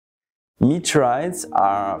Meteorites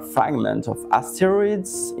are fragments of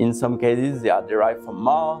asteroids. In some cases, they are derived from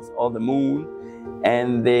Mars or the Moon,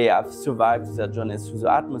 and they have survived their journey through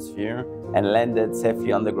the atmosphere and landed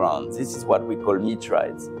safely on the ground. This is what we call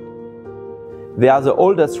meteorites. They are the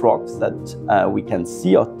oldest rocks that we can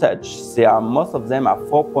see or touch. Most of them are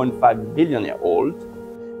 4.5 billion years old.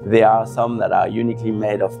 There are some that are uniquely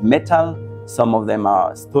made of metal. Some of them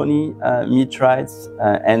are stony meteorites,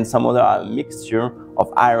 and some other are a mixture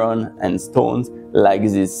of iron and stones, like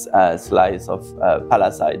this slice of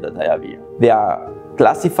palisade that I have here. They are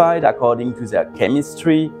classified according to their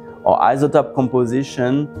chemistry or isotope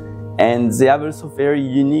composition, and they have also very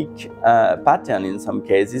unique pattern in some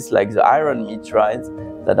cases, like the iron meteorites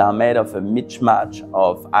that are made of a mismatch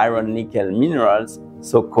of iron-nickel minerals,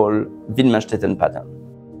 so-called Wittgenstein pattern.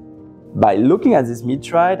 By looking at this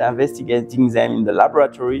meteorite, investigating them in the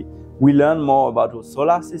laboratory, we learn more about our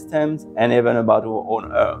solar systems and even about our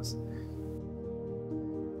own Earth.